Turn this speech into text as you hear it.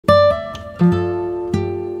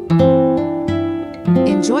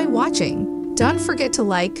Enjoy watching. Don't forget to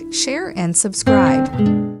like, share, and subscribe.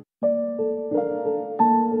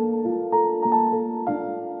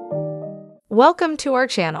 Welcome to our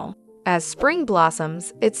channel. As spring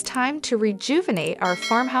blossoms, it's time to rejuvenate our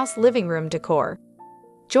farmhouse living room decor.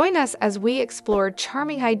 Join us as we explore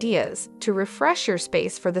charming ideas to refresh your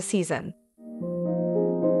space for the season.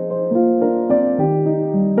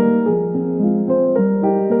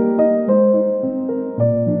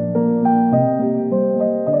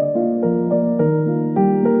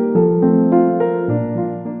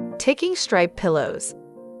 Ticking stripe pillows.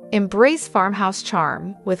 Embrace farmhouse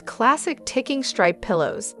charm with classic ticking stripe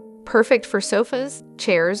pillows, perfect for sofas,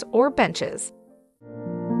 chairs, or benches.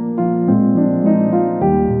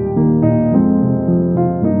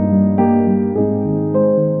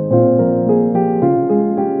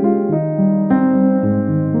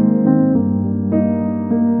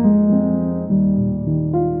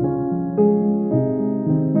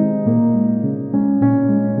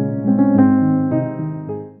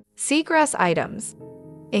 Seagrass items.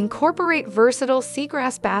 Incorporate versatile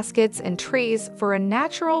seagrass baskets and trays for a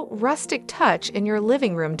natural, rustic touch in your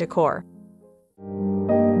living room decor.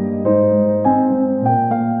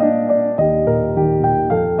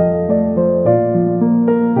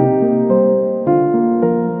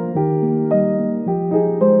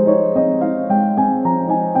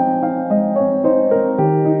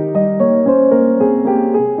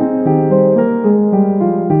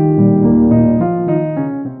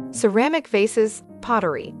 Ceramic vases,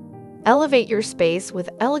 pottery. Elevate your space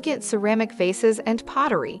with elegant ceramic vases and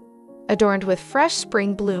pottery, adorned with fresh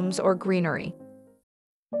spring blooms or greenery.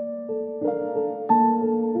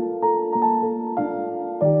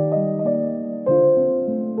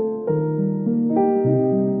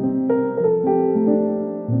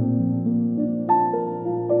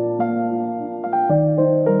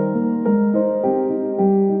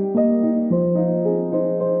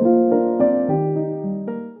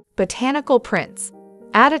 Botanical prints.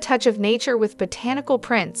 Add a touch of nature with botanical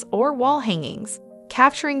prints or wall hangings,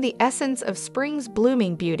 capturing the essence of spring's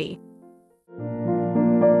blooming beauty.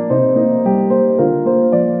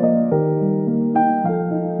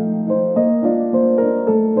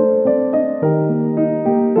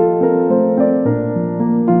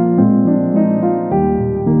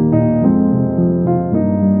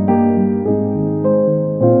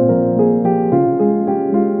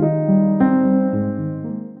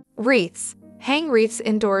 Wreaths. Hang wreaths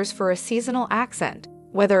indoors for a seasonal accent,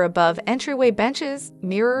 whether above entryway benches,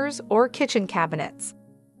 mirrors, or kitchen cabinets.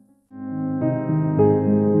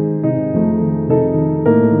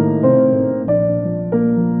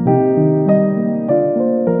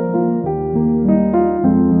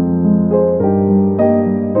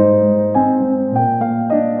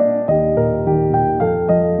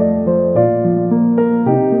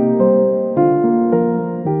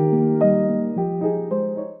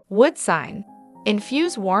 Wood sign.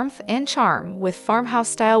 Infuse warmth and charm with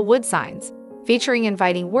farmhouse-style wood signs, featuring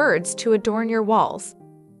inviting words to adorn your walls.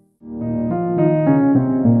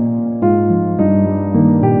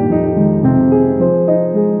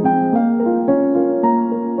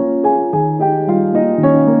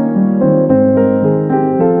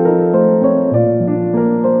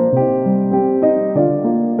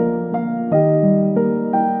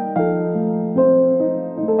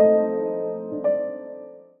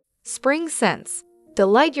 Spring scents.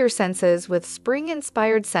 Delight your senses with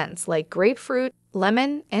spring-inspired scents like grapefruit,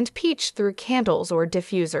 lemon, and peach through candles or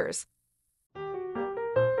diffusers.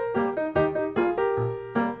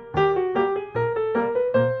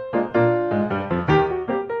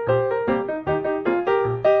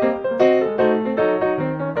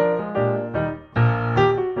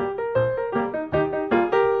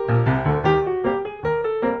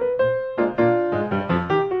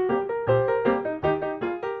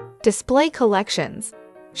 Display collections.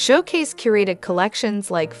 Showcase curated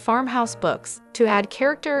collections like farmhouse books to add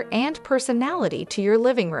character and personality to your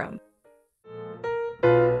living room.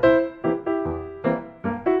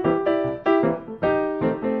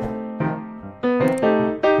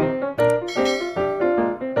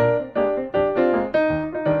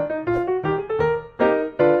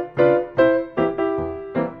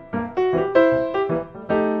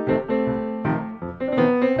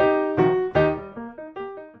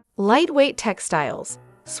 Lightweight textiles.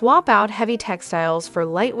 Swap out heavy textiles for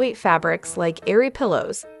lightweight fabrics like airy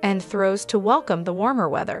pillows and throws to welcome the warmer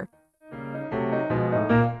weather.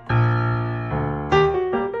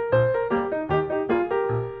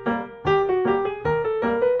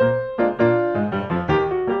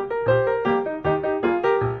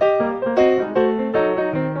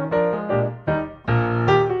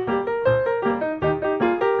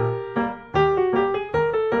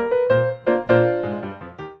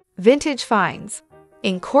 Vintage finds.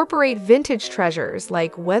 Incorporate vintage treasures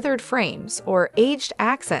like weathered frames or aged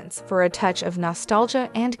accents for a touch of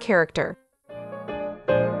nostalgia and character.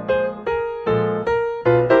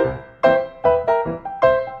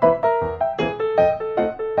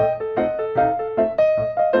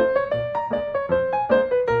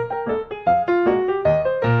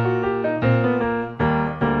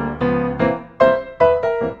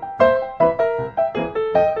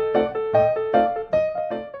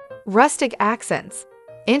 Rustic accents.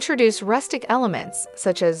 Introduce rustic elements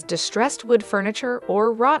such as distressed wood furniture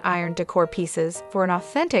or wrought iron decor pieces for an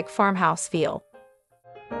authentic farmhouse feel.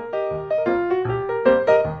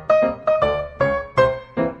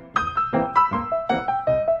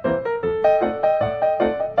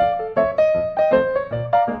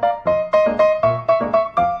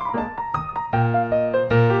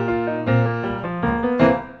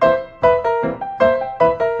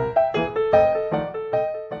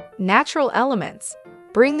 Natural elements.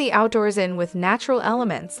 Bring the outdoors in with natural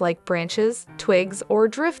elements like branches, twigs, or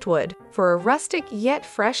driftwood for a rustic yet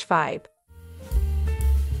fresh vibe.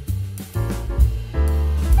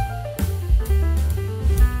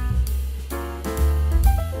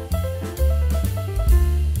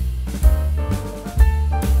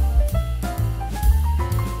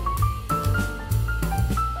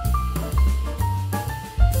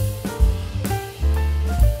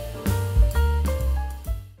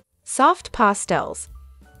 Soft pastels.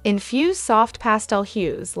 Infuse soft pastel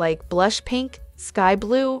hues like blush pink, sky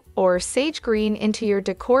blue, or sage green into your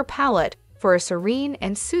decor palette for a serene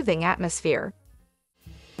and soothing atmosphere.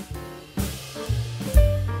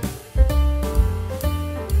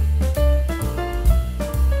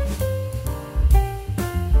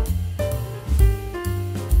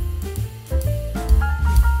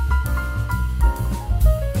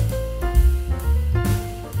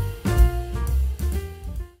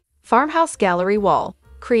 Farmhouse gallery wall.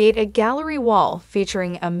 Create a gallery wall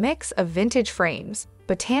featuring a mix of vintage frames,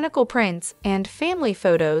 botanical prints, and family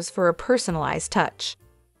photos for a personalized touch.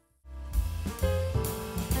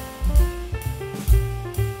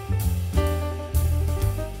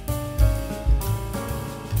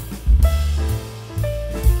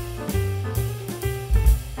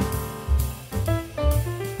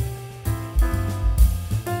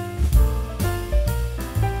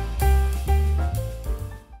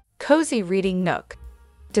 Cozy reading nook.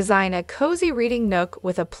 Design a cozy reading nook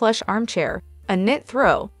with a plush armchair, a knit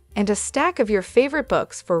throw, and a stack of your favorite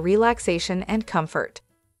books for relaxation and comfort.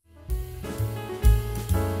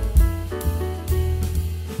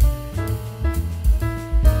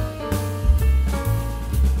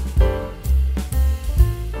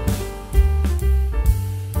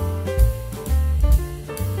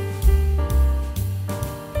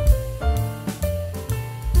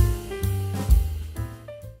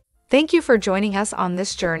 Thank you for joining us on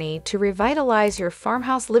this journey to revitalize your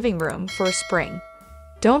farmhouse living room for spring.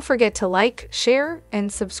 Don't forget to like, share, and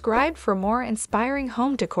subscribe for more inspiring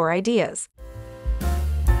home decor ideas.